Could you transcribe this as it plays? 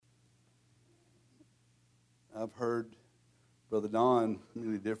I've heard Brother Don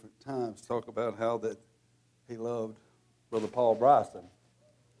many different times talk about how that he loved Brother Paul Bryson.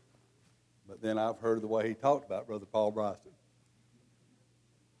 But then I've heard the way he talked about Brother Paul Bryson.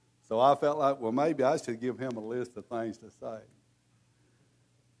 So I felt like, well, maybe I should give him a list of things to say.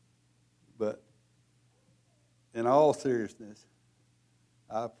 But in all seriousness,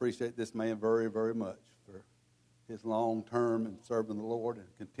 I appreciate this man very, very much for his long term in serving the Lord and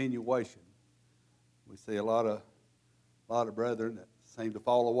continuation. We see a lot of brethren that seem to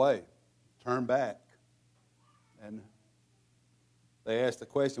fall away, turn back. And they asked the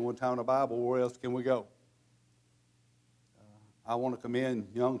question one time in the Bible, where else can we go? I want to commend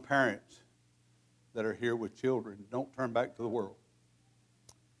young parents that are here with children. Don't turn back to the world.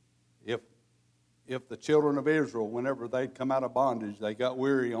 If the children of Israel, whenever they'd come out of bondage, they got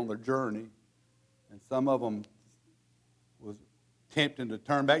weary on their journey, and some of them was tempting to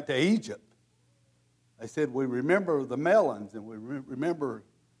turn back to Egypt. They said, we remember the melons and we remember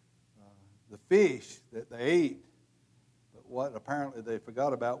the fish that they ate, but what apparently they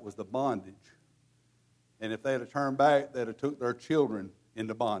forgot about was the bondage. And if they had turned back, they'd have took their children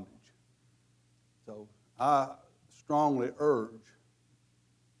into bondage. So I strongly urge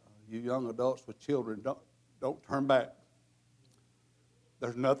you young adults with children, don't turn back.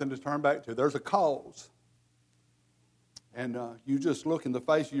 There's nothing to turn back to. There's a cause. And you just look in the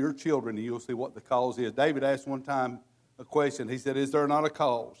face of your children and you'll see what the cause is. David asked one time a question. He said, is there not a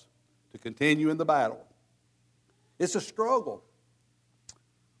cause to continue in the battle? It's a struggle.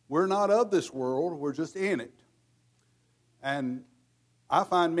 We're not of this world. We're just in it. And I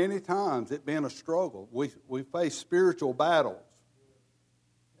find many times it being a struggle. We face spiritual battles.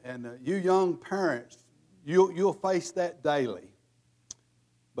 And you young parents, you'll face that daily.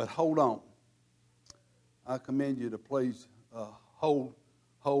 But hold on. I commend you to please hold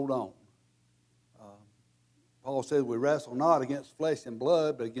on. Paul says we wrestle not against flesh and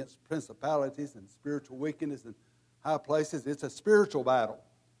blood, but against principalities and spiritual wickedness in high places. It's a spiritual battle.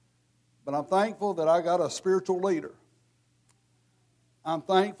 But I'm thankful that I got a spiritual leader. I'm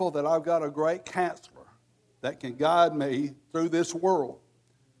thankful that I've got a great counselor that can guide me through this world.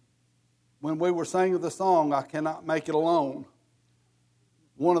 When we were singing the song, I Cannot Make It Alone,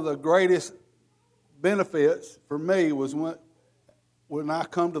 one of the greatest benefits for me was when I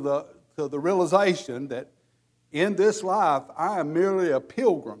come to the realization that in this life I am merely a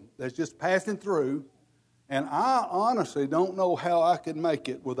pilgrim that's just passing through, and I honestly don't know how I could make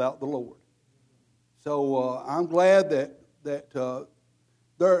it without the Lord. So I'm glad that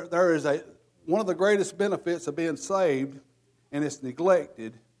there is one of the greatest benefits of being saved, and it's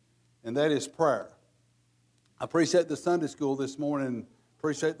neglected, and that is prayer. I appreciate the Sunday school this morning.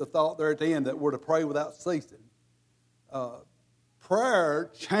 Appreciate the thought there at the end that we're to pray without ceasing.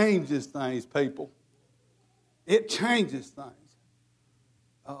 Prayer changes things, people. It changes things.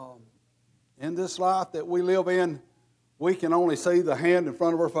 In this life that we live in, we can only see the hand in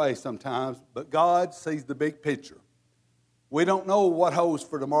front of our face sometimes, but God sees the big picture. We don't know what holds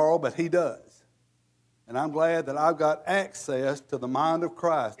for tomorrow, but He does. And I'm glad that I've got access to the mind of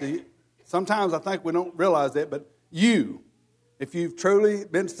Christ. Sometimes I think we don't realize that, but if you've truly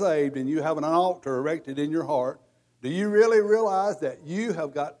been saved and you have an altar erected in your heart, do you really realize that you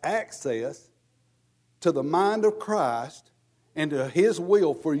have got access to the mind of Christ and to His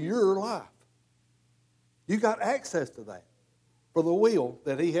will for your life? You got access to that, for the will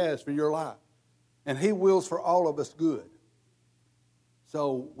that He has for your life. And He wills for all of us good.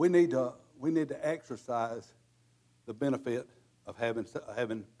 So we need to exercise the benefit of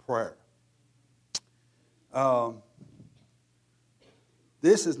having prayer.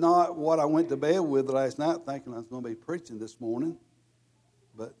 This is not what I went to bed with last night thinking I was going to be preaching this morning.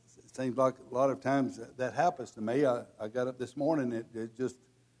 But it seems like a lot of times that happens to me. I got up this morning, it just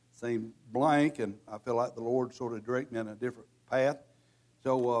seemed blank, and I feel like the Lord sort of directed me in a different path.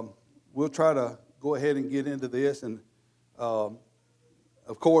 So we'll try to go ahead and get into this. And, of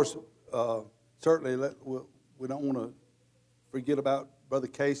course, certainly we don't want to forget about Brother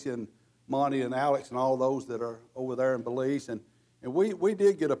Casey and Monty and Alex and all those that are over there in Belize. And we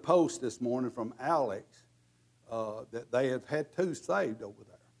did get a post this morning from Alex that they have had 2 saved over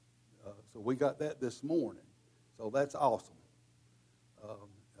there. So we got that this morning. So that's awesome.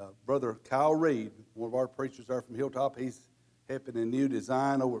 Brother Kyle Reed, one of our preachers there from Hilltop, he's helping in new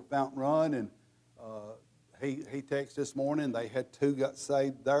design over at Fountain Run. And he texted this morning. They had 2 got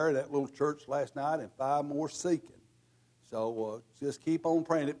saved there at that little church last night and 5 more seeking. So just keep on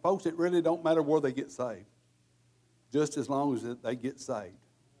praying. Folks, it really don't matter where they get saved, just as long as they get saved.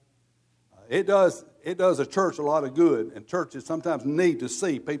 It does a church a lot of good, and churches sometimes need to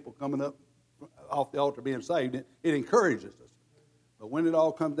see people coming up off the altar being saved. It encourages us. But when it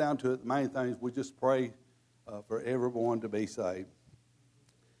all comes down to it, the main thing is we just pray for everyone to be saved.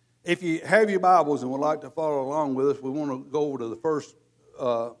 If you have your Bibles and would like to follow along with us, we want to go over to the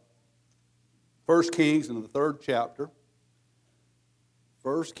First Kings in the 3rd chapter.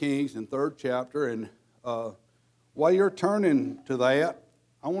 1 Kings in 3rd chapter. And while you're turning to that,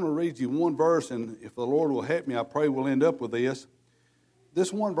 I want to read you one verse, and if the Lord will help me, I pray we'll end up with this.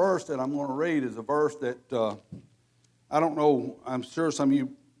 This one verse that I'm going to read is a verse that I don't know, I'm sure some of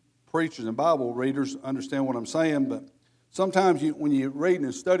you preachers and Bible readers understand what I'm saying, but sometimes when you're reading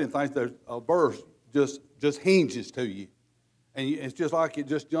and studying things, there's a verse just hinges to you. And it's just like it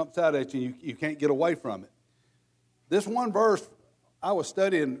just jumps out at you, and you can't get away from it. This one verse, I was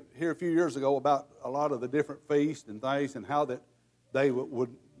studying here a few years ago about a lot of the different feasts and things and how that they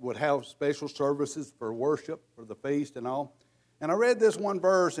would have special services for worship, for the feast and all. And I read this one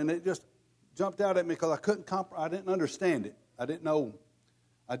verse, and it just jumped out at me because I didn't understand it. I didn't know.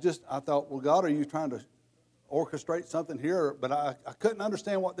 I thought, well, God, are you trying to orchestrate something here? But I couldn't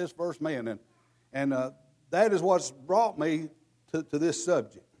understand what this verse meant. And that is what's brought me to this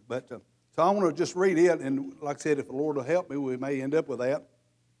subject. But so I want to just read it, and like I said, if the Lord will help me, we may end up with that.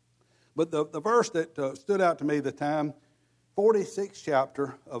 But the verse that stood out to me at the time, 46th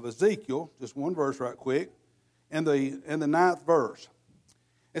chapter of Ezekiel, just one verse right quick, in the 9th verse.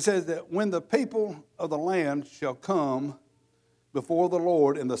 It says that when the people of the land shall come before the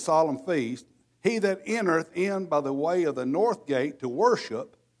Lord in the solemn feast, he that entereth in by the way of the north gate to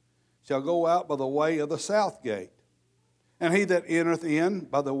worship shall go out by the way of the south gate. And he that entereth in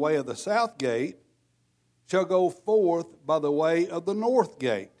by the way of the south gate shall go forth by the way of the north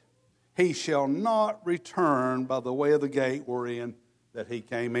gate. He shall not return by the way of the gate wherein that he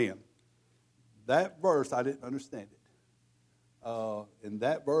came in. That verse, I didn't understand it. And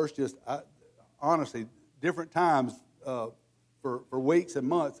that verse honestly, different times for weeks and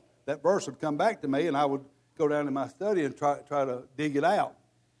months, that verse would come back to me, and I would go down in my study and try to dig it out.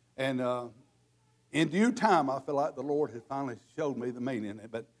 And in due time, I feel like the Lord had finally showed me the meaning.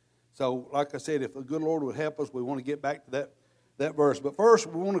 But so, like I said, if the good Lord would help us, we want to get back to that verse. But first,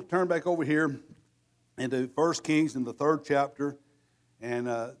 we want to turn back over here into 1 Kings in the 3rd chapter. And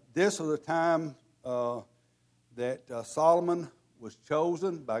this was a time that Solomon was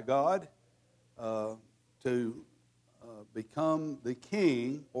chosen by God to become the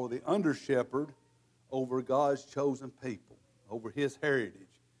king or the under-shepherd over God's chosen people, over his heritage.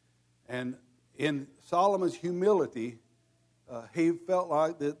 And in Solomon's humility, he felt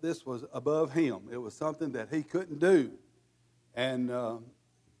like that this was above him. It was something that he couldn't do. And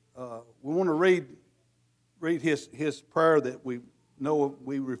we want to read his prayer that we know.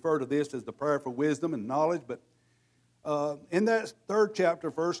 We refer to this as the prayer for wisdom and knowledge. But in that 3rd chapter,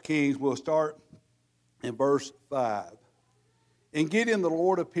 1 Kings, we'll start in verse 5. In Gideon the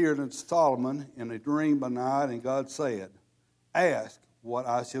Lord appeared unto Solomon in a dream by night, and God said, Ask what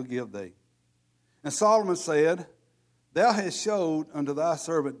I shall give thee. And Solomon said, Thou hast showed unto thy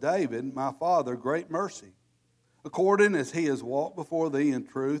servant David, my father, great mercy, according as he has walked before thee in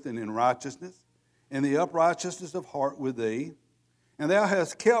truth and in righteousness, in the uprightness of heart with thee. And thou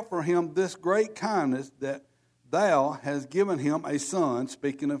hast kept for him this great kindness, that thou hast given him a son,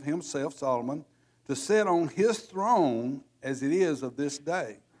 speaking of himself, Solomon, to sit on his throne as it is of this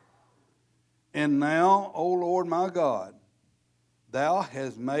day. And now, O Lord my God, thou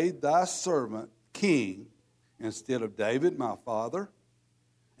hast made thy servant king instead of David my father,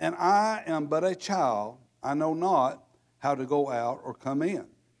 and I am but a child, I know not how to go out or come in.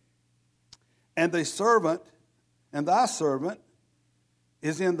 And thy servant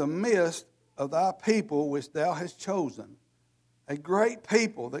is in the midst of thy people which thou hast chosen, a great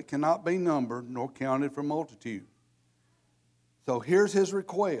people that cannot be numbered nor counted for multitude. So here's his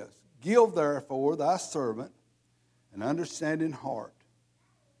request. Give therefore thy servant an understanding heart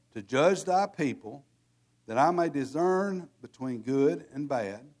to judge thy people, that I may discern between good and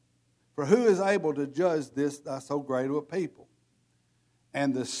bad. For who is able to judge this thy so great of a people?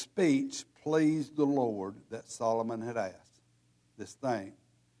 And the speech pleased the Lord that Solomon had asked this thing.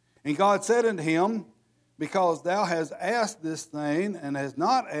 And God said unto him, Because thou hast asked this thing, and hast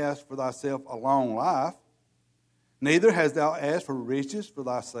not asked for thyself a long life, neither hast thou asked for riches for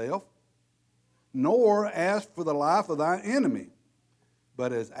thyself, nor asked for the life of thy enemy,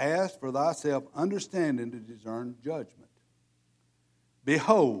 but hast asked for thyself understanding to discern judgment.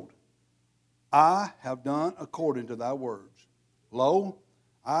 Behold, I have done according to thy words. Lo,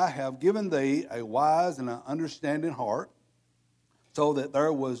 I have given thee a wise and an understanding heart, so that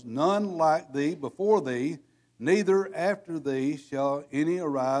there was none like thee before thee, neither after thee shall any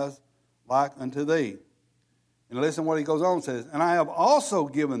arise like unto thee. And listen what he goes on and says, and I have also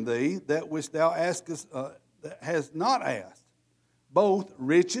given thee that which thou askest, that hast not asked, both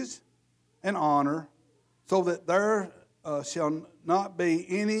riches and honor, so that there shall not be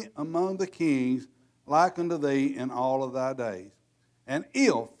any among the kings like unto thee in all of thy days. And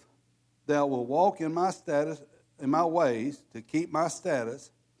if thou wilt walk in my status, in my ways, to keep my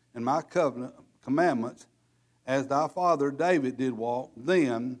status and my covenant commandments, as thy father David did walk,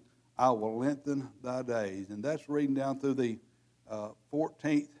 then I will lengthen thy days. And that's reading down through the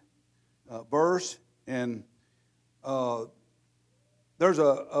 14th verse. And there's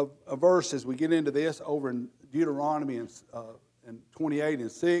a verse as we get into this over in Deuteronomy in 28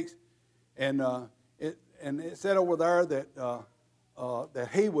 and 6. And it said over there that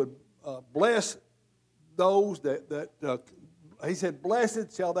he would bless those that he said,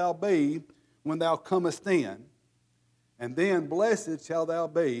 blessed shall thou be when thou comest in, and then blessed shall thou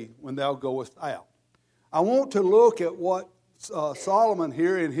be when thou goest out. I want to look at what Solomon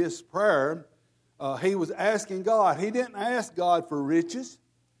here in his prayer, he was asking God. He didn't ask God for riches.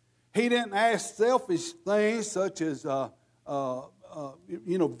 He didn't ask selfish things such as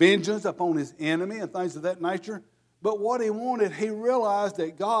vengeance upon his enemy and things of that nature. But what he wanted, he realized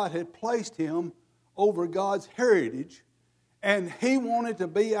that God had placed him over God's heritage, and he wanted to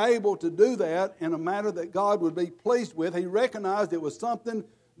be able to do that in a manner that God would be pleased with. He recognized it was something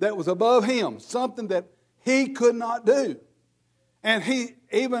that was above him, something that he could not do. And he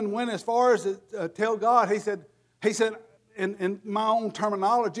even went as far as to tell God, he said, in my own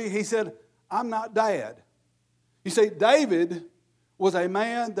terminology, he said, I'm not dad. You see, David was a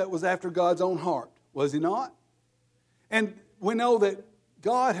man that was after God's own heart, was he not? And we know that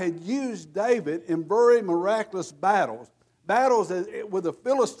God had used David in very miraculous battles with the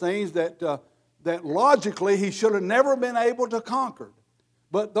Philistines that logically he should have never been able to conquer.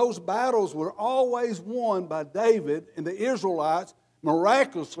 But those battles were always won by David and the Israelites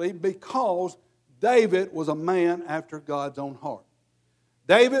miraculously because David was a man after God's own heart.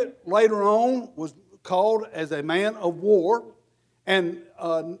 David later on was called as a man of war, and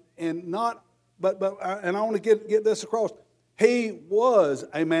I want to get this across. He was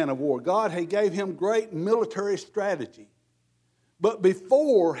a man of war. God had gave him great military strategy. But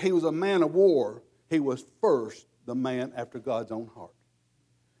before he was a man of war, he was first the man after God's own heart.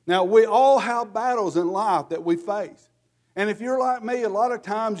 Now, we all have battles in life that we face. And if you're like me, a lot of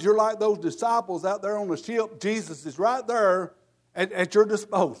times you're like those disciples out there on the ship. Jesus is right there at your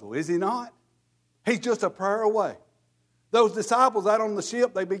disposal, is he not? He's just a prayer away. Those disciples out on the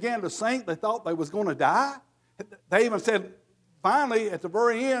ship, they began to sink. They thought they was going to die. They even said, finally, at the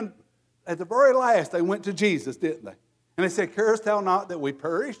very end, at the very last, they went to Jesus, didn't they? And they said, carest thou not that we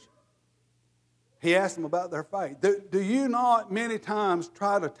perish? He asked them about their faith. Do you not many times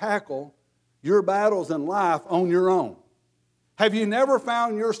try to tackle your battles in life on your own? Have you never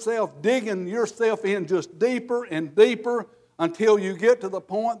found yourself digging yourself in just deeper and deeper until you get to the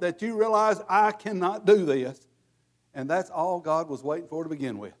point that you realize, I cannot do this? And that's all God was waiting for to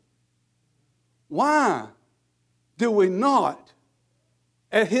begin with. Why do we not,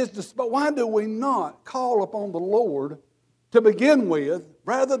 why do we not call upon the Lord to begin with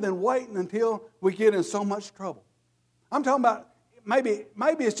rather than waiting until we get in so much trouble? I'm talking about maybe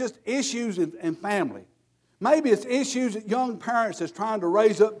it's just issues in family. Maybe it's issues that young parents is trying to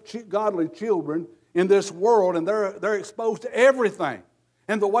raise up godly children in this world, and they're exposed to everything.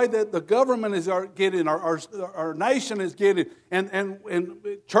 And the way that the government is getting, our nation is getting, and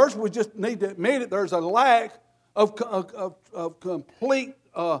church, we just need to admit it, there's a lack of complete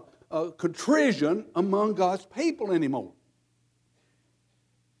contrition among God's people anymore.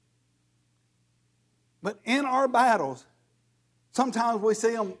 But in our battles, sometimes we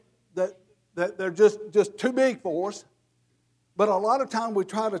see them that they're just too big for us. But a lot of times we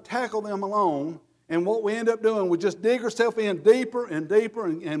try to tackle them alone, and what we end up doing, we just dig ourselves in deeper and deeper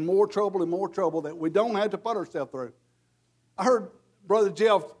and more trouble that we don't have to put ourselves through. I heard Brother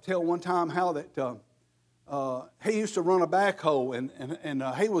Jeff tell one time how that he used to run a backhoe, and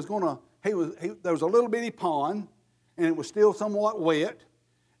there was a little bitty pond, and it was still somewhat wet.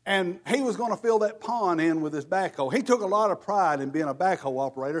 And he was going to fill that pond in with his backhoe. He took a lot of pride in being a backhoe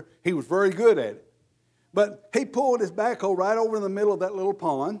operator. He was very good at it. But he pulled his backhoe right over in the middle of that little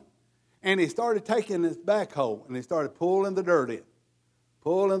pond, and he started taking his backhoe, and he started pulling the dirt in.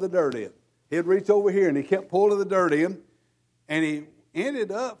 He'd reach over here, and he kept pulling the dirt in, and he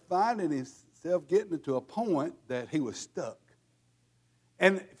ended up finding himself getting to a point that he was stuck.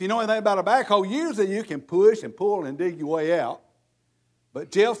 And if you know anything about a backhoe, usually you can push and pull and dig your way out. But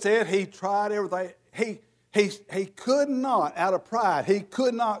Jeff said he tried everything. he could not, out of pride, he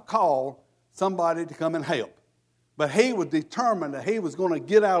could not call somebody to come and help. But he was determined that he was going to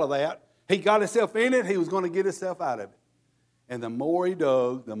get out of that. He got himself in it. He was going to get himself out of it. And the more he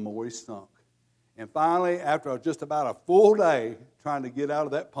dug, the more he sunk. And finally, after just about a full day trying to get out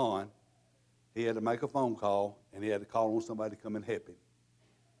of that pond, he had to make a phone call, and he had to call on somebody to come and help him.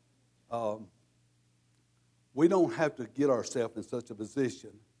 We don't have to get ourselves in such a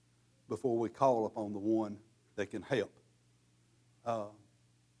position before we call upon the one that can help.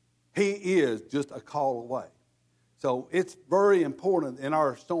 He is just a call away. So it's very important in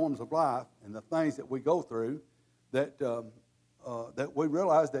our storms of life and the things that we go through that we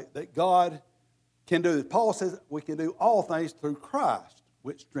realize that God can do. Paul says we can do all things through Christ,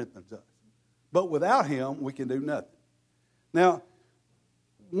 which strengthens us. But without him, we can do nothing. Now,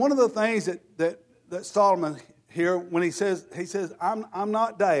 one of the things that Solomon here, when he says, I'm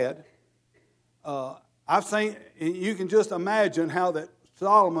not dad. I've seen, you can just imagine how that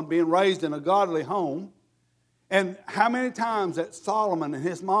Solomon being raised in a godly home, and how many times that Solomon and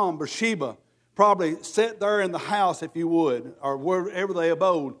his mom, Bathsheba, probably sat there in the house, if you would, or wherever they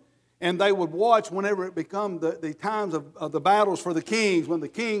abode, and they would watch whenever it become the times of the battles for the kings, when the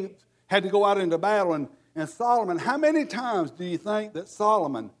kings had to go out into battle. And Solomon, how many times do you think that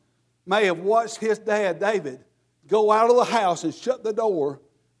Solomon may have watched his dad, David, go out of the house and shut the door,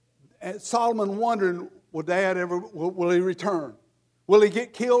 and Solomon wondering, will he return? Will he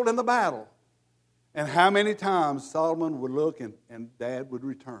get killed in the battle? And how many times Solomon would look and Dad would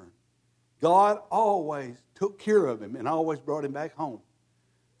return. God always took care of him and always brought him back home.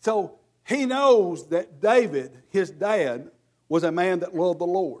 So he knows that David, his dad, was a man that loved the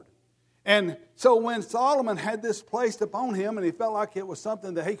Lord. And so when Solomon had this placed upon him and he felt like it was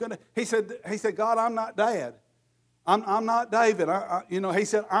something that he couldn't, he said, God, I'm not Dad. I'm not David. He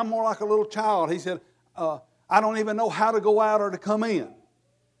said, I'm more like a little child. He said, I don't even know how to go out or to come in.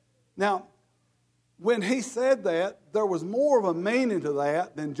 Now, when he said that, there was more of a meaning to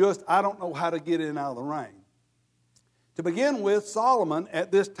that than just, I don't know how to get in and out of the rain. To begin with, Solomon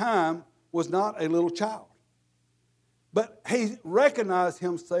at this time was not a little child. But he recognized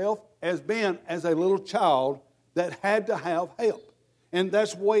himself as being as a little child that had to have help. And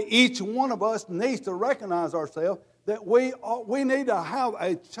that's the way each one of us needs to recognize ourselves, that we need to have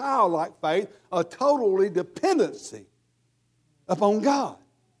a childlike faith, a totally dependency upon God.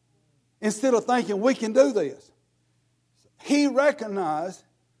 Instead of thinking we can do this. He recognized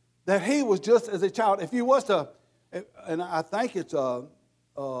that he was just as a child. If you was to, and I think it's 1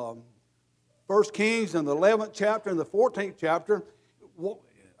 Kings in the 11th chapter and the 14th chapter,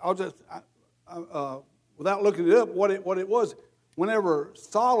 I'll just, without looking it up, what it was, whenever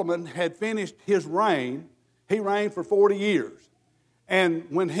Solomon had finished his reign, he reigned for 40 years. And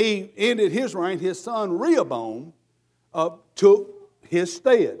when he ended his reign, his son Rehoboam took his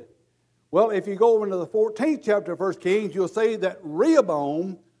stead. Well, if you go over into the 14th chapter of 1 Kings, you'll see that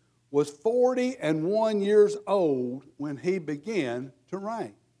Rehoboam was 41 years old when he began to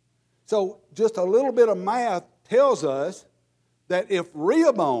reign. So just a little bit of math tells us that if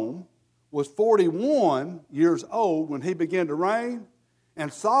Rehoboam was 41 years old when he began to reign,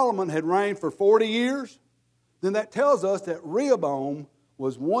 and Solomon had reigned for 40 years, then that tells us that Rehoboam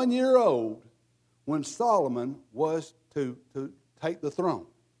was 1 year old when Solomon was to take the throne.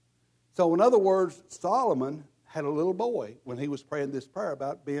 So in other words, Solomon had a little boy when he was praying this prayer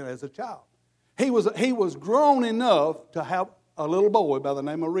about being as a child. He was grown enough to have a little boy by the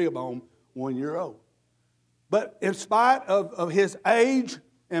name of Rehoboam, 1 year old. But in spite of his age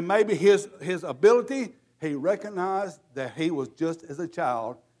and maybe his ability, he recognized that he was just as a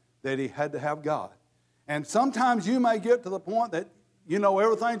child, that he had to have God. And sometimes you may get to the point that,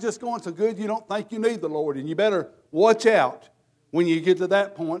 everything's just going so good you don't think you need the Lord, and you better watch out. When you get to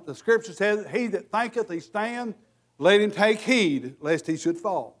that point, the Scripture says, he that thinketh he stand, let him take heed, lest he should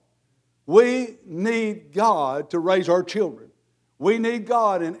fall. We need God to raise our children. We need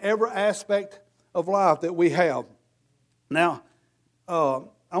God in every aspect of life that we have. Now, I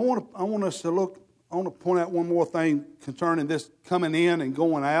want us to look. I want to point out one more thing concerning this coming in and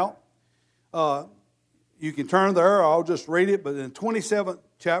going out. You can turn there. I'll just read it. But in the 27th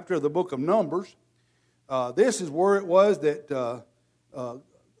chapter of the book of Numbers, this is where it was that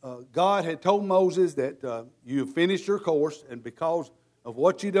God had told Moses that you have finished your course, and because of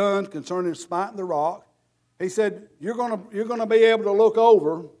what you done concerning smiting the rock, he said you're going to be able to look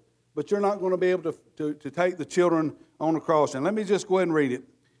over, but you're not going to be able to take the children on the cross. And let me just go ahead and read it.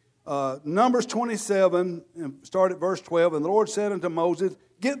 Numbers 27, and start at verse 12. And the Lord said unto Moses,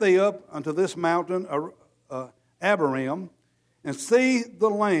 get thee up unto this mountain, Abiram, and see the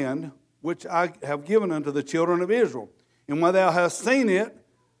land which I have given unto the children of Israel. And when thou hast seen it,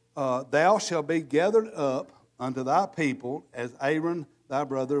 thou shalt be gathered up unto thy people, as Aaron thy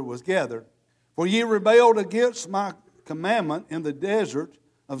brother was gathered. For ye rebelled against my commandment in the desert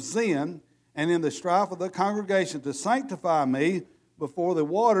of Zin, and in the strife of the congregation, to sanctify me before the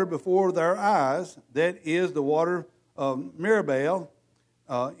water before their eyes, that is the water of Meribah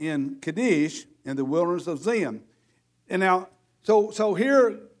in Kadesh, in the wilderness of Zin. And now, so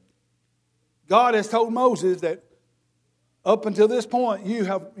here, God has told Moses that up until this point,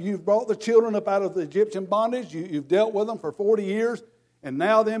 you've brought the children up out of the Egyptian bondage. You've dealt with them for 40 years. And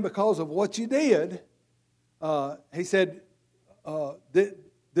now then, because of what you did, he said,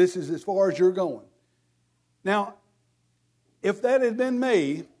 this is as far as you're going. Now, if that had been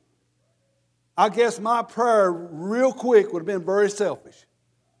me, I guess my prayer real quick would have been very selfish.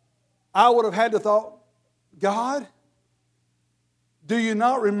 I would have had to thought, God, do you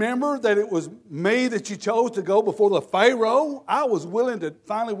not remember that it was me that you chose to go before the Pharaoh? I was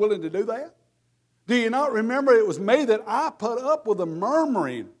finally willing to do that. Do you not remember it was me that I put up with the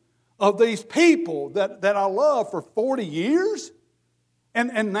murmuring of these people that I love for 40 years?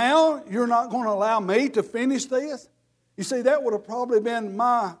 And now you're not going to allow me to finish this? You see, that would have probably been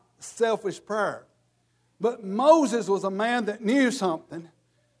my selfish prayer. But Moses was a man that knew something,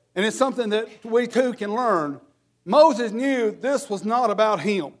 and it's something that we too can learn. Moses knew this was not about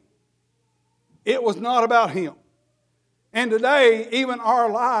him. It was not about him. And today, even our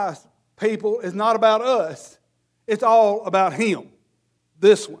lives, people, is not about us. It's all about him.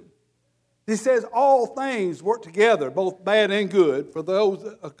 This one. He says all things work together, both bad and good, for those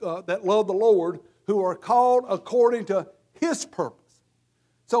that love the Lord, who are called according to his purpose.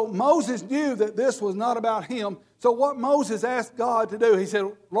 So Moses knew that this was not about him. So what Moses asked God to do, he said,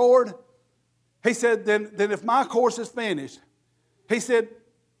 Lord, he said, then if my course is finished, he said,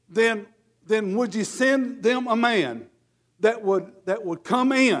 then would you send them a man that would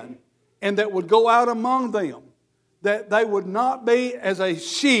come in and that would go out among them, that they would not be as a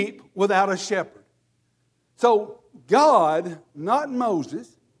sheep without a shepherd. So God, not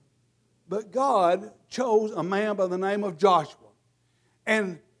Moses, but God chose a man by the name of Joshua.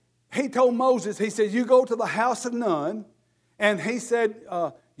 And he told Moses, he said, you go to the house of Nun, and he said,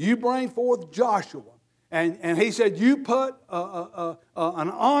 you bring forth Joshua. And he said, you put an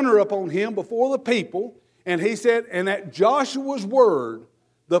honor upon him before the people. And he said, and at Joshua's word,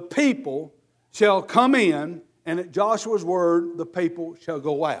 the people shall come in, and at Joshua's word, the people shall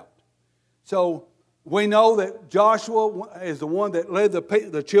go out. So we know that Joshua is the one that led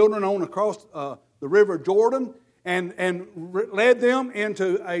the children on across the river Jordan and led them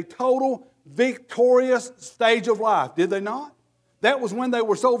into a total victorious stage of life. Did they not? That was when they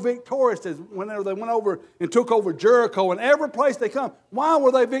were so victorious, as whenever they went over and took over Jericho and every place they come. Why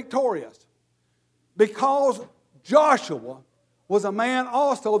were they victorious? Because Joshua was a man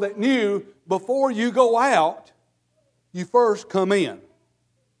also that knew before you go out, you first come in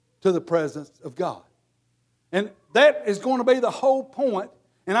to the presence of God. And that is going to be the whole point.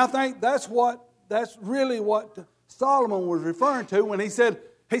 And I think that's really what Solomon was referring to when he said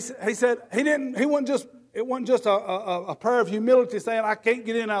it wasn't just a prayer of humility saying, I can't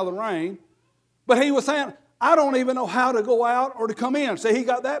get in out of the rain. But he was saying, I don't even know how to go out or to come in. See, he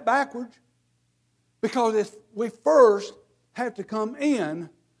got that backwards. Because we first have to come in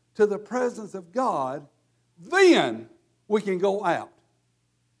to the presence of God, then we can go out.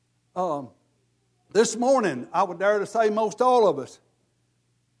 This morning, I would dare to say most all of us,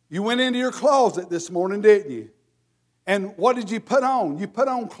 you went into your closet this morning, didn't you? And what did you put on? You put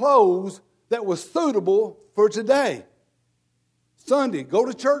on clothes that was suitable for today. Sunday, go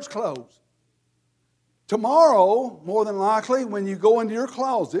to church clothes. Tomorrow, more than likely, when you go into your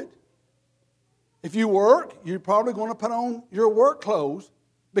closet, if you work, you're probably going to put on your work clothes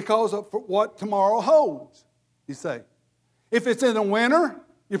because of what tomorrow holds, you say. If it's in the winter,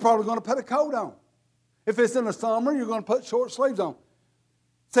 you're probably going to put a coat on. If it's in the summer, you're going to put short sleeves on.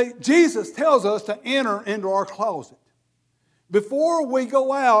 See, Jesus tells us to enter into our closet. Before we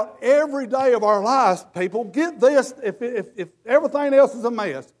go out every day of our lives, people, get this, if everything else is a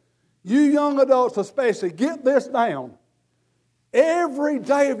mess, you young adults especially, get this down. Every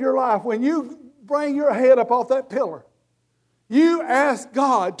day of your life, when you bring your head up off that pillar, you ask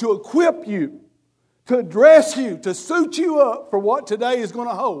God to equip you, to dress you, to suit you up for what today is going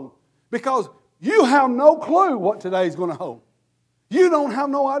to hold. Because you have no clue what today is going to hold. You don't have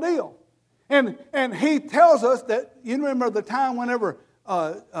no idea. And he tells us that, you remember the time whenever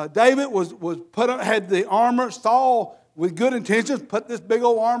David had the armor, Saul with good intentions put this big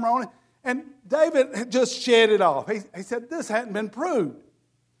old armor on it, and David had just shed it off. He said, this hadn't been proved.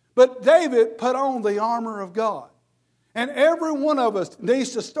 But David put on the armor of God. And every one of us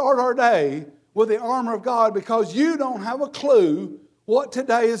needs to start our day with the armor of God, because you don't have a clue what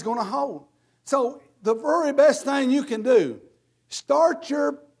today is going to hold. So the very best thing you can do, start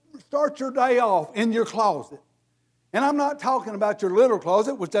your day off in your closet. And I'm not talking about your little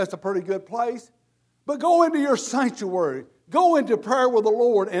closet, which that's a pretty good place, but go into your sanctuary. Go into prayer with the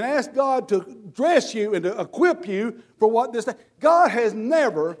Lord and ask God to dress you and to equip you for what this day. God has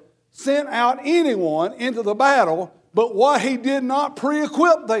never sent out anyone into the battle but what He did not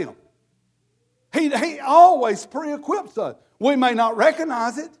pre-equip them. He always pre-equips us. We may not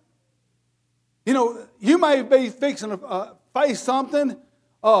recognize it. You know, you may be fixing to face something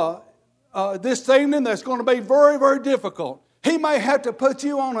this evening that's going to be very, very difficult. He may have to put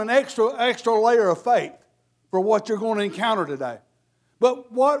you on an extra layer of faith for what you're going to encounter today.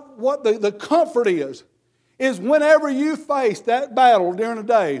 But what the comfort is whenever you face that battle during the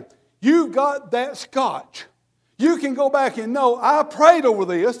day, you've got that scotch. You can go back and know, I prayed over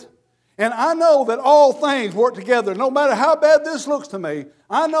this, and I know that all things work together. No matter how bad this looks to me,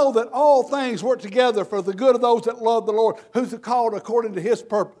 I know that all things work together for the good of those that love the Lord, who's called according to His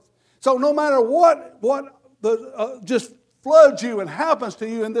purpose. So no matter what just floods you and happens to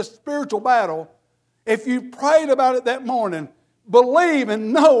you in this spiritual battle, if you prayed about it that morning, believe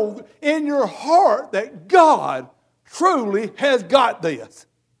and know in your heart that God truly has got this.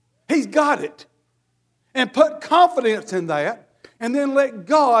 He's got it. And put confidence in that. And then let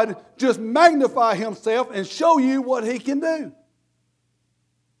God just magnify Himself and show you what He can do.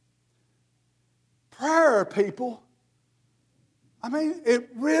 Prayer, people. I mean, it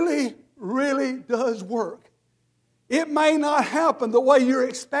really, really does work. It may not happen the way you're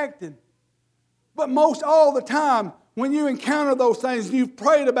expecting. But most all the time, when you encounter those things, you've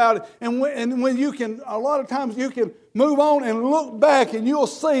prayed about it, and when you can, a lot of times you can move on and look back, and you'll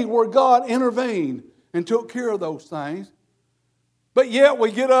see where God intervened and took care of those things. But yet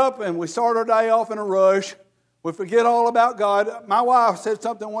we get up and we start our day off in a rush. We forget all about God. My wife said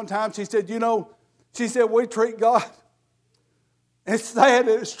something one time. She said, we treat God. It's sad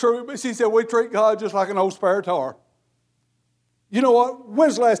that it's true, but she said we treat God just like an old spare tire. You know what?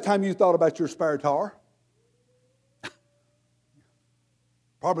 When's the last time you thought about your spare tire?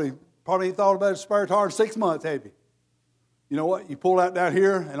 Probably ain't thought about a spare tire in 6 months, have you? You know what? You pull out down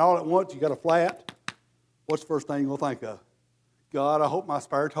here, and all at once you got a flat. What's the first thing you're going to think of? God, I hope my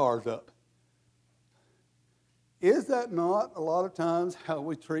spare tire's up. Is that not a lot of times how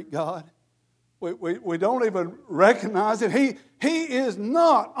we treat God? We don't even recognize it. He is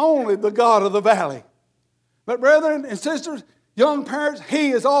not only the God of the valley, but brethren and sisters, young parents, He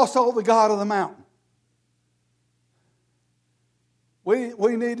is also the God of the mountain.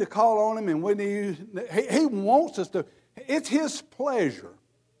 We need to call on Him, and He wants us to. It's His pleasure.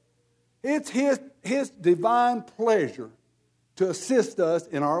 It's His divine pleasure to assist us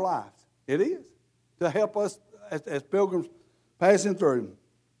in our lives. It is. To help us as pilgrims passing through.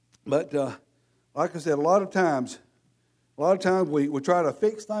 But like I said, a lot of times we try to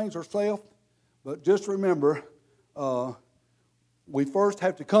fix things ourselves. But just remember, we first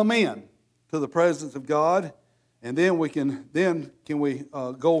have to come in to the presence of God, and then we can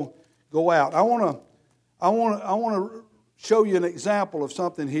go out. I want to show you an example of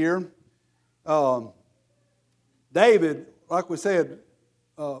something here. David, like we said,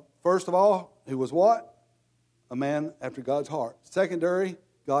 first of all, he was what? A man after God's heart. Secondary,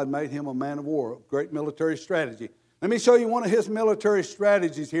 God made him a man of war, great military strategy. Let me show you one of his military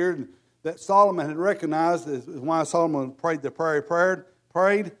strategies here that Solomon had recognized. Is why Solomon prayed the prayer he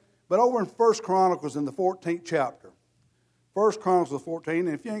prayed. But over in 1 Chronicles in the 14th chapter. 1 Chronicles 14,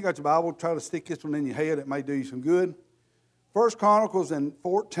 and if you ain't got your Bible, try to stick this one in your head. It may do you some good. 1 Chronicles in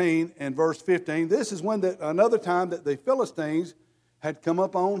 14 and verse 15. This is when another time that the Philistines had come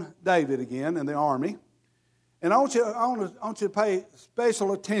up on David again and the army. And I want you to pay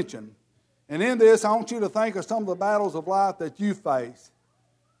special attention. And in this, I want you to think of some of the battles of life that you face.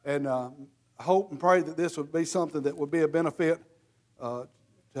 And hope and pray that this would be something that would be a benefit to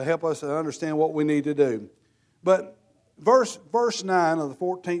help us to understand what we need to do. But verse 9 of the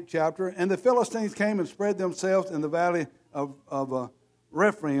 14th chapter, and the Philistines came and spread themselves in the valley of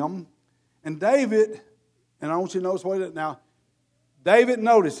Rephaim. And David, and I want you to notice what it is now, David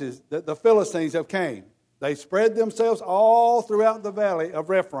notices that the Philistines have came. They spread themselves all throughout the valley of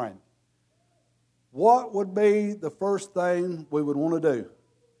Rephaim. What would be the first thing we would want to do?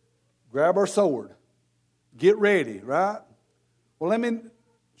 Grab our sword. Get ready, right? Well, let me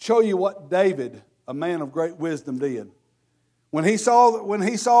show you what David, a man of great wisdom, did. When he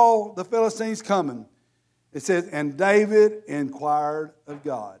saw the Philistines coming, it says, and David inquired of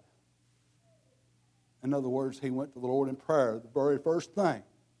God. In other words, he went to the Lord in prayer, the very first thing,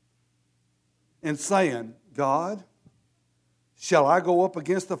 and saying, God, shall I go up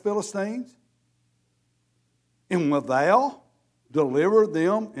against the Philistines? And will thou deliver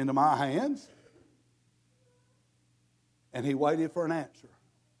them into my hands? And he waited for an answer.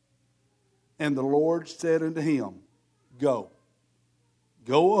 And the Lord said unto him, Go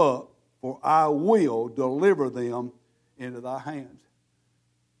up, for I will deliver them into thy hands.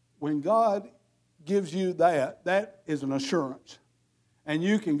 When God gives you that, that is an assurance. And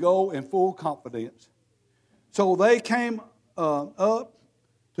you can go in full confidence. So they came up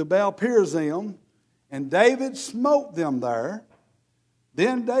to Baal-perazim, and David smote them there.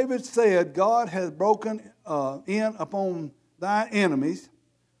 Then David said, God hath broken in upon thy enemies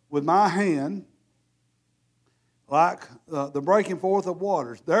with my hand, like the breaking forth of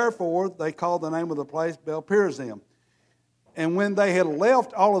waters. Therefore they called the name of the place Baal-perazim. And when they had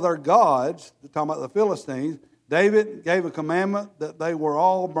left all of their gods, talking about the Philistines, David gave a commandment that they were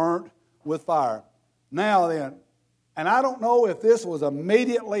all burnt with fire. Now then, and I don't know if this was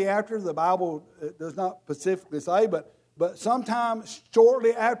immediately after, the Bible does not specifically say, but sometime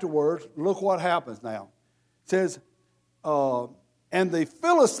shortly afterwards, look what happens now. It says, and the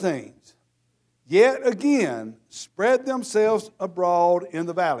Philistines yet again spread themselves abroad in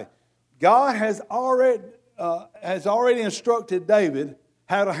the valley. God has already instructed David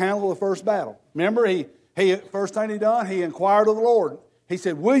how to handle the first battle. Remember, he first thing he done, he inquired of the Lord. He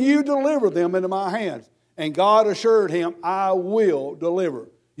said, will you deliver them into my hands? And God assured him, I will deliver.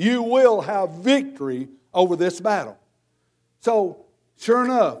 You will have victory over this battle. So, sure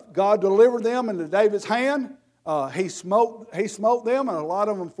enough, God delivered them into David's hand. He smote them, and a lot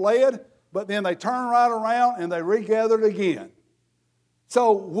of them fled. But then they turned right around and they regathered again.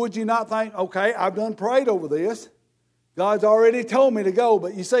 So would you not think, okay, I've done prayed over this. God's already told me to go.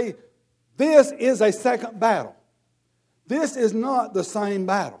 But you see, this is a second battle. This is not the same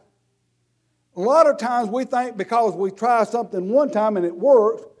battle. A lot of times we think because we try something one time and it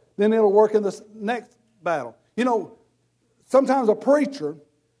works, then it'll work in the next battle. You know, sometimes a preacher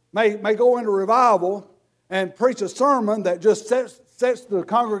may go into revival and preach a sermon that just sets the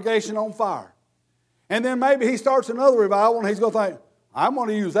congregation on fire. And then maybe he starts another revival and he's going to think, I'm going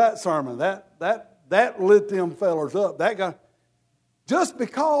to use that sermon. That lit them fellers up. That guy. Just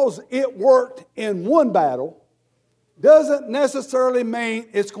because it worked in one battle doesn't necessarily mean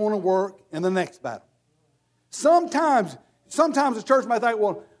it's going to work in the next battle. Sometimes the church may think,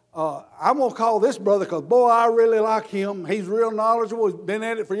 well, I'm going to call this brother because, boy, I really like him. He's real knowledgeable. He's been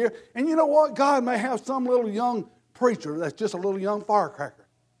at it for years. And you know what? God may have some little young preacher that's just a little young firecracker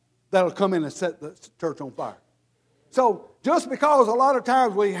that'll come in and set the church on fire. So just because a lot of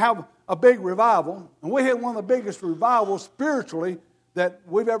times we have a big revival, and we had one of the biggest revivals spiritually that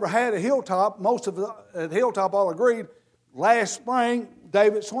we've ever had at Hilltop, most of us at Hilltop all agreed, last spring,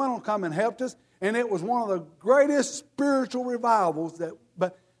 David Swindle come and helped us, and it was one of the greatest spiritual revivals that,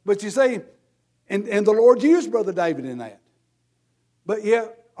 but you see, and the Lord used Brother David in that. But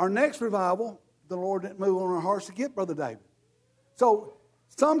yet, our next revival, the Lord didn't move on our hearts to get Brother David. So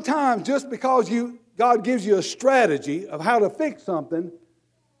sometimes just because God gives you a strategy of how to fix something,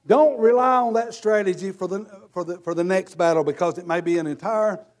 don't rely on that strategy for the next battle because it may be an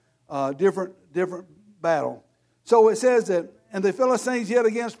entire different battle. So it says that, and the Philistines yet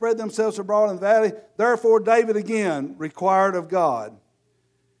again spread themselves abroad in the valley. Therefore David again required of God.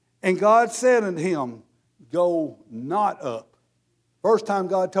 And God said unto him, go not up. First time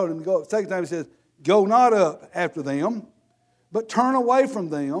God told him to go up. Second time he says, go not up after them, but turn away from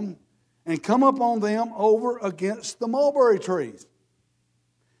them and come up on them over against the mulberry trees.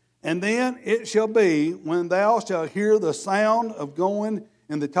 And then it shall be, when thou shalt hear the sound of going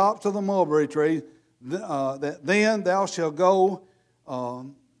in the tops of the mulberry trees, that then thou shalt go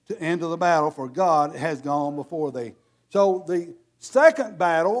into the battle, for God has gone before thee. So the second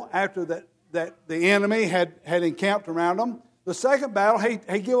battle, after that the enemy had encamped around them, the second battle, he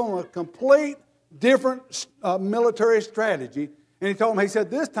gave them a complete different military strategy. And he told them, he said,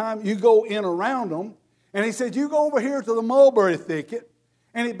 this time you go in around them. And he said, you go over here to the mulberry thicket.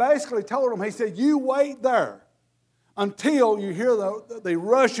 And he basically told them, he said, you wait there until you hear the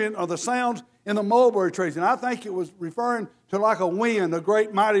rushing or the sounds in the mulberry trees. And I think it was referring to like a wind, a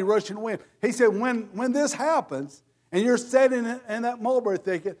great mighty rushing wind. He said, when this happens and you're sitting in that mulberry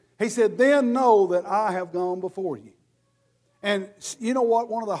thicket, he said, then know that I have gone before you. And you know what?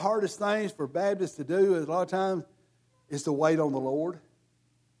 One of the hardest things for Baptists to do is a lot of times is to wait on the Lord.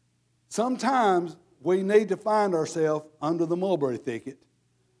 Sometimes we need to find ourselves under the mulberry thicket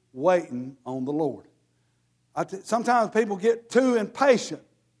waiting on the Lord. Sometimes people get too impatient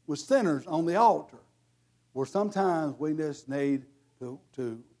with sinners on the altar Where sometimes we just need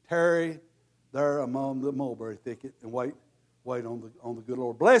to tarry there among the mulberry thicket and wait on the good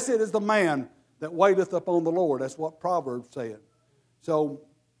Lord. Blessed is the man that waiteth upon the Lord. That's what Proverbs said. So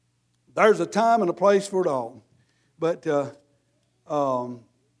there's a time and a place for it all. But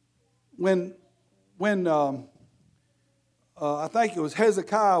when I think it was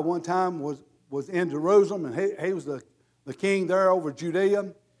Hezekiah one time was in Jerusalem, and he was the king there over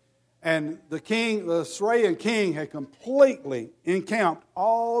Judea. And the Assyrian king had completely encamped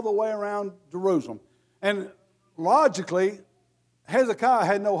all the way around Jerusalem. And logically, Hezekiah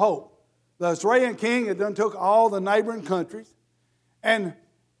had no hope. The Assyrian king had done took all the neighboring countries. And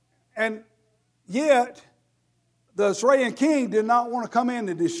yet, the Assyrian king did not want to come in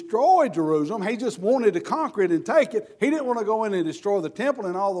and destroy Jerusalem. He just wanted to conquer it and take it. He didn't want to go in and destroy the temple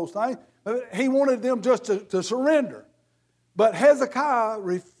and all those things. He wanted them just to surrender. But Hezekiah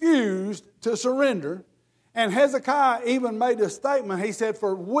refused to surrender. And Hezekiah even made a statement. He said,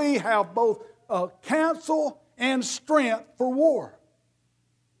 "For we have both counsel and strength for war."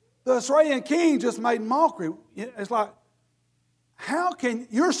 The Assyrian king just made mockery. It's like,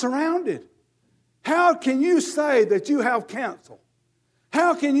 you're surrounded. How can you say that you have counsel?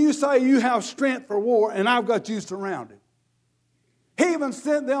 How can you say you have strength for war and I've got you surrounded? He even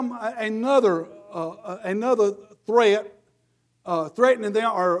sent them another threat, threatening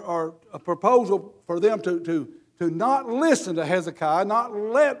them or a proposal for them to not listen to Hezekiah, not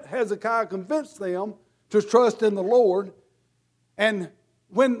let Hezekiah convince them to trust in the Lord. And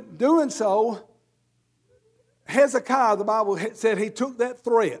when doing so, Hezekiah, the Bible said he took that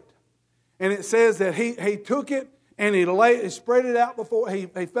threat. And it says that he took it and he spread it out before, he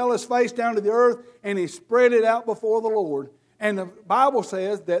fell his face down to the earth and he spread it out before the Lord. And the Bible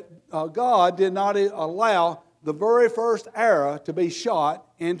says that God did not allow the very first arrow to be shot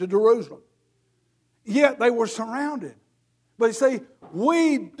into Jerusalem. Yet they were surrounded. But you see,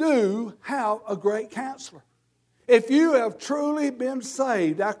 we do have a great counselor. If you have truly been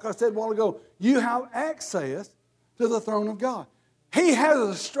saved, like I said a while ago, you have access to the throne of God. He has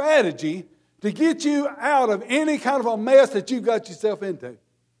a strategy to get you out of any kind of a mess that you got yourself into.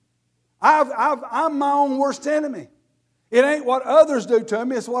 I'm my own worst enemy. It ain't what others do to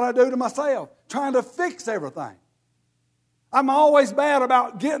me, it's what I do to myself, trying to fix everything. I'm always bad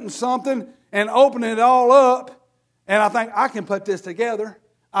about getting something and opening it all up, and I think I can put this together.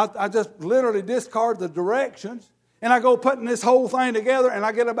 I just literally discard the directions, and I go putting this whole thing together, and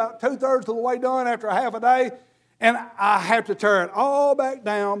I get about 2/3 of the way done after a half a day, and I have to tear it all back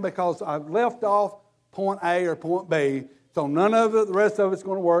down because I've left off point A or point B, so none of it, the rest of it's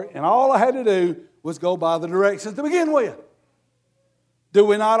going to work, and all I had to do was go by the directions to begin with. Do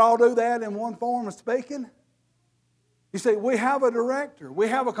we not all do that in one form of speaking? You see, we have a director. We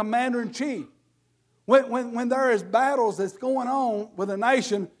have a commander-in-chief. When there is battles that's going on with a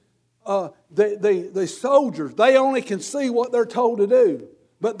nation, the soldiers, they only can see what they're told to do.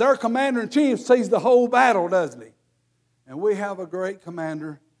 But their commander-in-chief sees the whole battle, doesn't he? And we have a great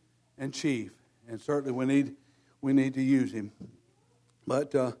commander-in-chief. And certainly we need to use him.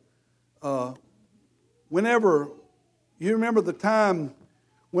 But whenever, you remember the time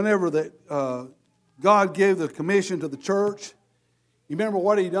whenever that God gave the commission to the church. You remember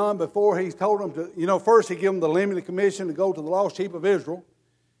what he done before he told them to, first he gave them the limited commission to go to the lost sheep of Israel.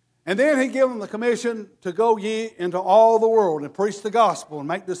 And then he gave them the commission to go ye into all the world and preach the gospel and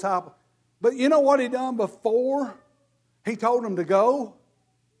make disciples. But you know what he done before he told them to go?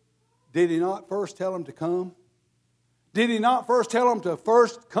 Did he not first tell them to come? Did he not first tell them to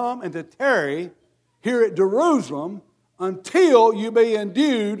first come and to tarry here at Jerusalem until you be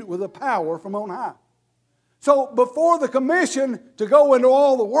endued with the power from on high? So before the commission to go into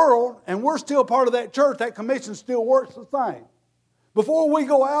all the world, and we're still part of that church, that commission still works the same. Before we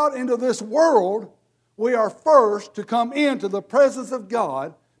go out into this world, we are first to come into the presence of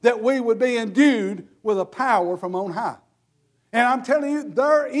God that we would be endued with a power from on high. And I'm telling you,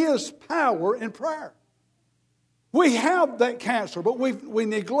 there is power in prayer. We have that cancer, but we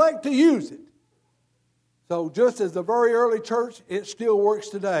neglect to use it. So just as the very early church, it still works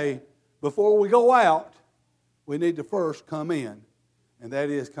today. Before we go out, we need to first come in, and that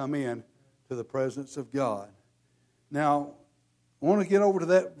is come in to the presence of God. Now, I want to get over to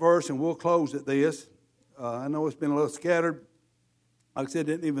that verse, and we'll close at this. I know it's been a little scattered. Like I said,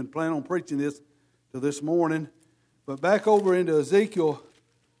 I didn't even plan on preaching this till this morning. But back over into Ezekiel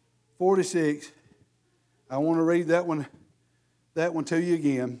 46, I want to read that one to you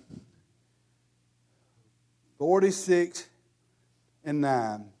again. 46 and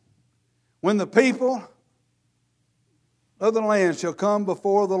 9. When the people of the land shall come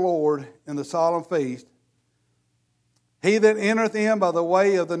before the Lord in the solemn feast, He that entereth in by the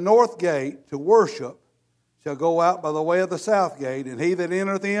way of the north gate to worship shall go out by the way of the south gate, and he that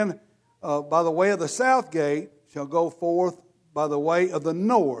entereth in by the way of the south gate shall go forth by the way of the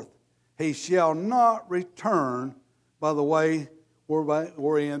north. He shall not return by the way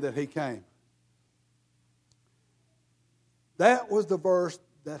wherein that he came. That was the verse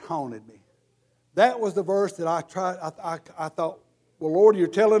that haunted me. That was the verse that I thought, well, Lord, you're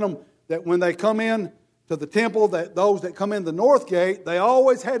telling them that when they come in to the temple, that those that come in the north gate, they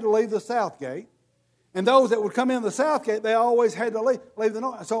always had to leave the south gate. And those that would come in the south gate, they always had to leave the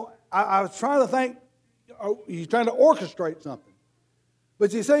north. So I was trying to think, you're trying to orchestrate something.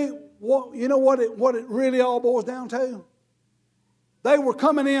 But you see, you know what it really all boils down to? They were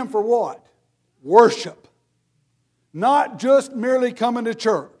coming in for what? Worship. Not just merely coming to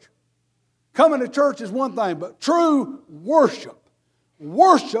church. Coming to church is one thing, but true worship.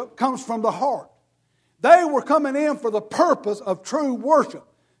 Worship comes from the heart. They were coming in for the purpose of true worship.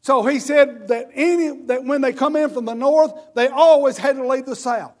 So he said that when they come in from the north, they always had to leave the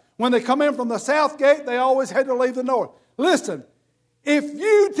south. When they come in from the south gate, they always had to leave the north. Listen,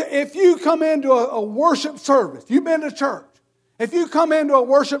 if you come into a worship service, you've been to church, if you come into a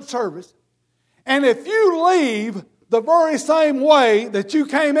worship service, and if you leave the very same way that you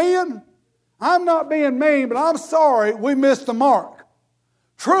came in, I'm not being mean, but I'm sorry, we missed the mark.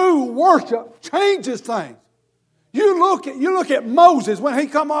 True worship changes things. You look at Moses when he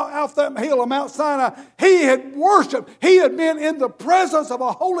come off that hill of Mount Sinai. He had worshiped. He had been in the presence of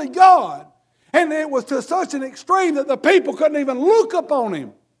a holy God. And it was to such an extreme that the people couldn't even look upon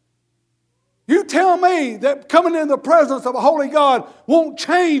him. You tell me that coming in the presence of a holy God won't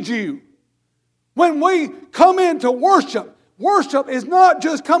change you. When we come into worship, worship is not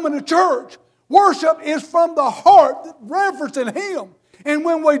just coming to church. Worship is from the heart, reverencing Him. And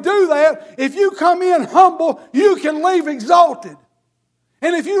when we do that, if you come in humble, you can leave exalted.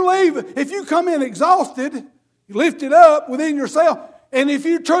 And if you come in exhausted, lifted up within yourself, and if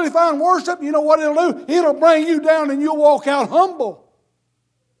you truly find worship, you know what it'll do? It'll bring you down and you'll walk out humble.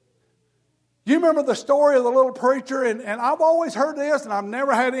 You remember the story of the little preacher? And I've always heard this, and I've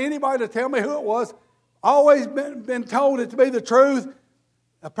never had anybody to tell me who it was. Always been told it to be the truth.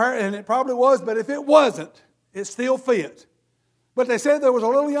 And it probably was, but if it wasn't, it still fits. But they said there was a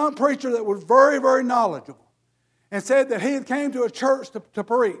little young preacher that was very, very knowledgeable, and said that he had came to a church to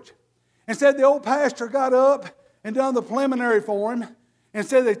preach. And said the old pastor got up and done the preliminary for him, and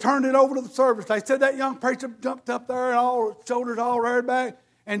said they turned it over to the service. They said that young preacher jumped up there and all shoulders all reared back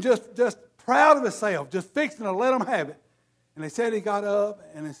and just proud of himself, just fixing to let them have it. And they said he got up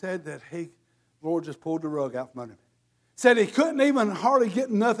and they said that the Lord just pulled the rug out from under him. Said he couldn't even hardly get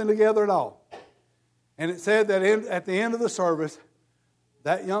nothing together at all. And it said that at the end of the service,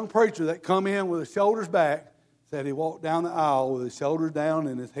 that young preacher that come in with his shoulders back, said he walked down the aisle with his shoulders down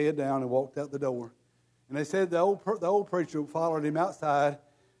and his head down and walked out the door. And they said the old preacher followed him outside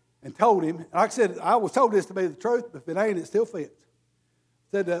and told him, like I said, I was told this to be the truth, but if it ain't, it still fits.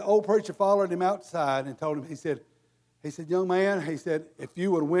 Said the old preacher followed him outside and told him, he said, young man, he said, if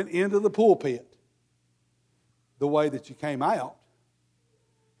you would have went into the pulpit the way that you came out,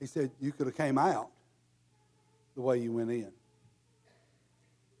 he said, you could have came out the way you went in.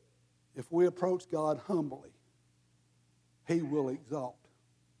 If we approach God humbly, He will exalt.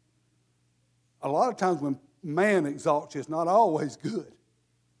 A lot of times when man exalts you, it's not always good.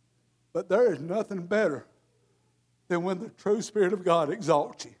 But there is nothing better than when the true Spirit of God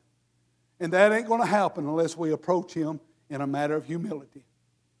exalts you. And that ain't going to happen unless we approach Him in a matter of humility.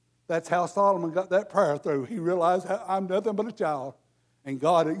 That's how Solomon got that prayer through. He realized, I'm nothing but a child, and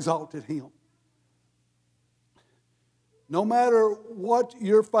God exalted him. No matter what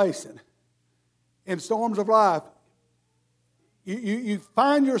you're facing in storms of life, you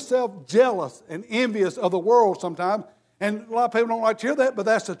find yourself jealous and envious of the world sometimes. And a lot of people don't like to hear that, but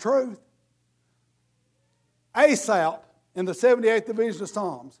that's the truth. Asaph in the 78th division of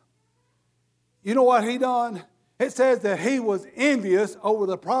Psalms, you know what he done? It says that he was envious over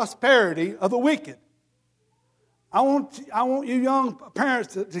the prosperity of the wicked. I want you young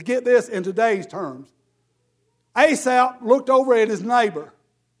parents to get this in today's terms. Asaph looked over at his neighbor,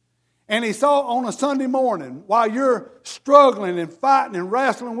 and he saw on a Sunday morning, while you're struggling and fighting and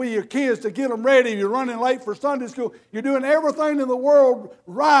wrestling with your kids to get them ready, you're running late for Sunday school, you're doing everything in the world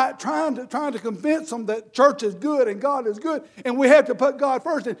right, trying to convince them that church is good and God is good, and we have to put God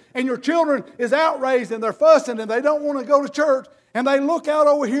first. And your children is outraged and they're fussing and they don't want to go to church, and they look out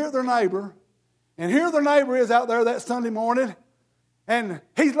over here at their neighbor, and here their neighbor is out there that Sunday morning, and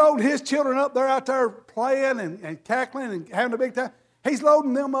he's loading his children up. They're out there playing and cackling and having a big time. He's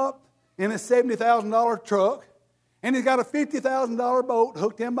loading them up in his $70,000 truck, And he's got a $50,000 boat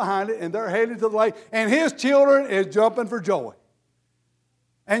hooked in behind it, and they're headed to the lake, and his children is jumping for joy.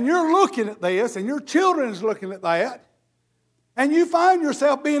 And you're looking at this, and your children is looking at that, and you find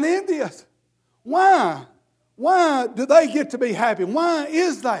yourself being envious. Why? Why do they get to be happy? Why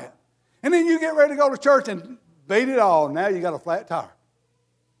is that? And then you get ready to go to church and beat it all. Now you got a flat tire.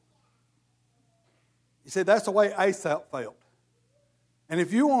 You see, that's the way Asaph felt. And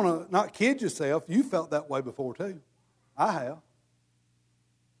if you want to not kid yourself, you felt that way before too. I have.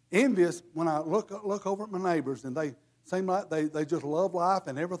 Envious when I look over at my neighbors and they seem like they just love life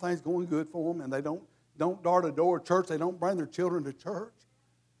and everything's going good for them and they don't dart a door at church. They don't bring their children to church.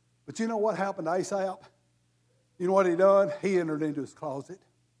 But you know what happened to Asaph? You know what he done? He entered into his closet.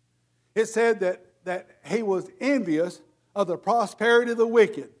 It said that he was envious of the prosperity of the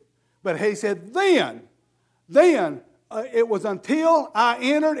wicked. But he said, then it was until I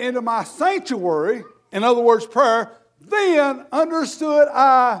entered into my sanctuary, in other words, prayer, then understood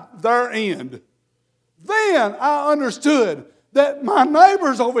I their end. Then I understood that my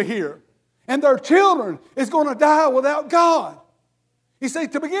neighbors over here and their children is going to die without God. You see,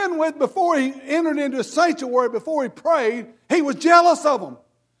 to begin with, before he entered into his sanctuary, before he prayed, he was jealous of them.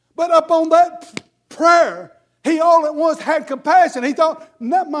 But upon that prayer, he all at once had compassion. He thought,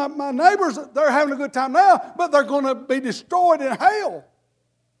 my neighbors, they're having a good time now, but they're going to be destroyed in hell.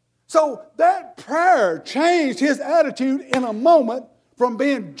 So that prayer changed his attitude in a moment from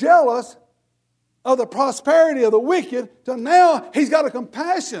being jealous of the prosperity of the wicked to now he's got a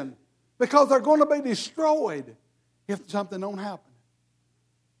compassion because they're going to be destroyed if something don't happen.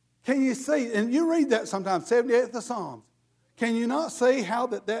 Can you see? And you read that sometimes, 78th of the Psalms. Can you not see how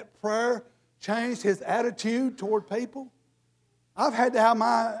that prayer changed his attitude toward people? I've had to have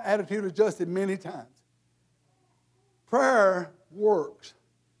my attitude adjusted many times. Prayer works.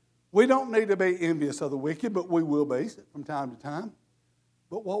 We don't need to be envious of the wicked, but we will be from time to time.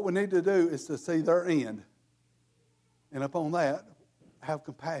 But what we need to do is to see their end. And upon that, have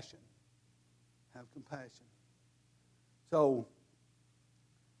compassion. Have compassion. So,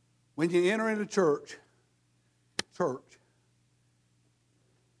 when you enter into church,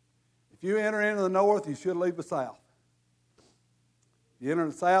 if you enter into the north, you should leave the south. If you enter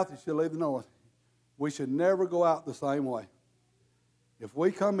the south, you should leave the north. We should never go out the same way. If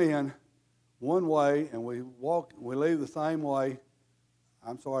we come in one way and we leave the same way,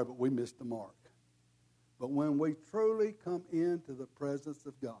 I'm sorry, but we missed the mark. But when we truly come into the presence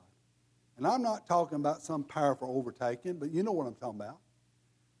of God, and I'm not talking about some powerful overtaking, but you know what I'm talking about.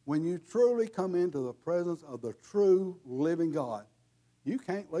 When you truly come into the presence of the true living God, you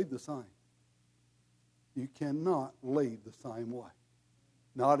can't leave the same. You cannot leave the same way.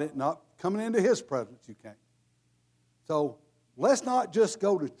 Not coming into His presence, you can't. So let's not just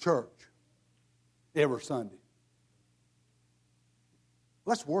go to church every Sunday.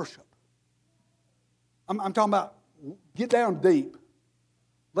 Let's worship. I'm talking about get down deep.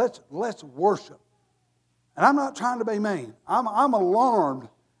 Let's worship. And I'm not trying to be mean. I'm alarmed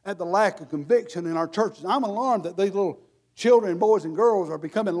at the lack of conviction in our churches. I'm alarmed that these little children, boys and girls, are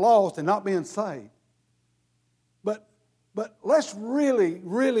becoming lost and not being saved. But let's really,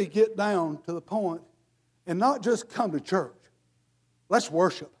 really get down to the point and not just come to church. Let's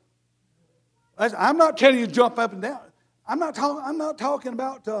worship. I'm not telling you to jump up and down. I'm not talking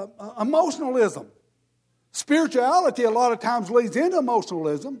about emotionalism. Spirituality a lot of times leads into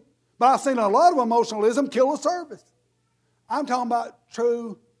emotionalism, but I've seen a lot of emotionalism kill a service. I'm talking about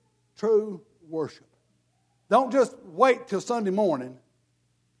true worship. Don't just wait till Sunday morning,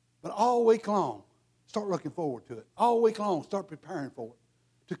 but all week long, start looking forward to it. All week long, start preparing for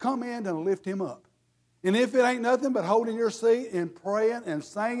it. To come in and lift Him up. And if it ain't nothing but holding your seat and praying and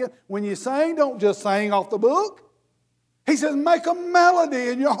singing, when you sing, don't just sing off the book. He says, make a melody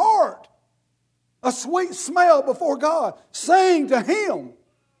in your heart. A sweet smell before God. Sing to Him.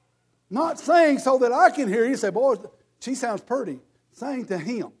 Not sing so that I can hear you. You say, boy, she sounds pretty. Sing to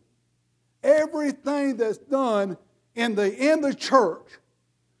Him. Everything that's done in the church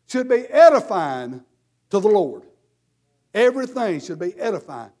should be edifying to the Lord. Everything should be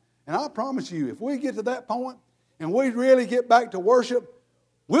edifying. And I promise you, if we get to that point and we really get back to worship,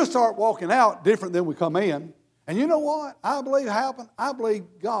 we'll start walking out different than we come in. And you know what I believe happened? I believe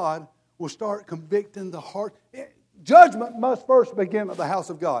God will start convicting the heart. Judgment must first begin at the house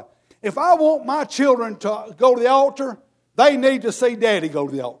of God. If I want my children to go to the altar, they need to see Daddy go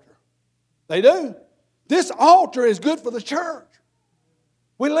to the altar. They do. This altar is good for the church.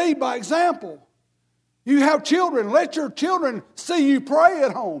 We lead by example. You have children. Let your children see you pray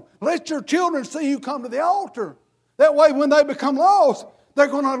at home. Let your children see you come to the altar. That way when they become lost, they're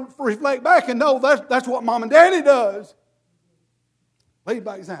going to reflect back and know that's what Mom and Daddy does. Lead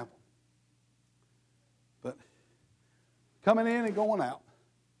by example. But coming in and going out.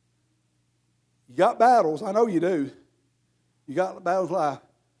 You got battles. I know you do. You got battles of life.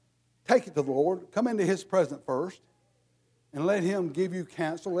 Take it to the Lord. Come into His presence first. And let Him give you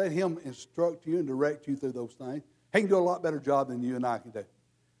counsel. Let Him instruct you and direct you through those things. He can do a lot better job than you and I can do.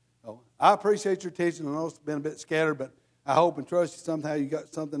 So I appreciate your teaching. I know it's been a bit scattered, but I hope and trust you somehow you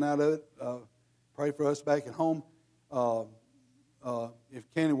got something out of it. Pray for us back at home.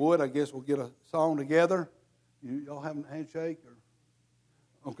 If Kenny would, I guess we'll get a song together. Y'all having a handshake?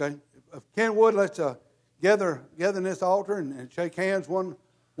 Okay. If Kenny would, let's gather in this altar and shake hands one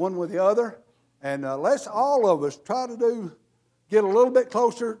with the other. And let's all of us try to get a little bit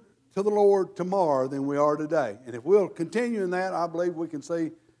closer to the Lord tomorrow than we are today. And if we'll continue in that, I believe we can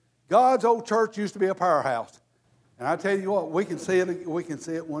see God's old church used to be a powerhouse. And I tell you what, we can see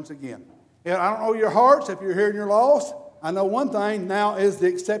it once again. And I don't know your hearts if you're here and you're lost. I know one thing, now is the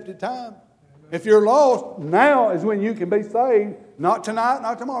accepted time. If you're lost, now is when you can be saved. Not tonight,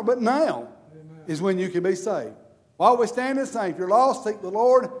 not tomorrow, but now is when you can be saved. While we stand and sing, if you're lost, seek the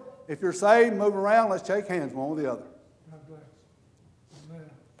Lord. If you're saved, move around. Let's shake hands one with the other.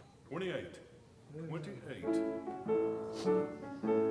 28.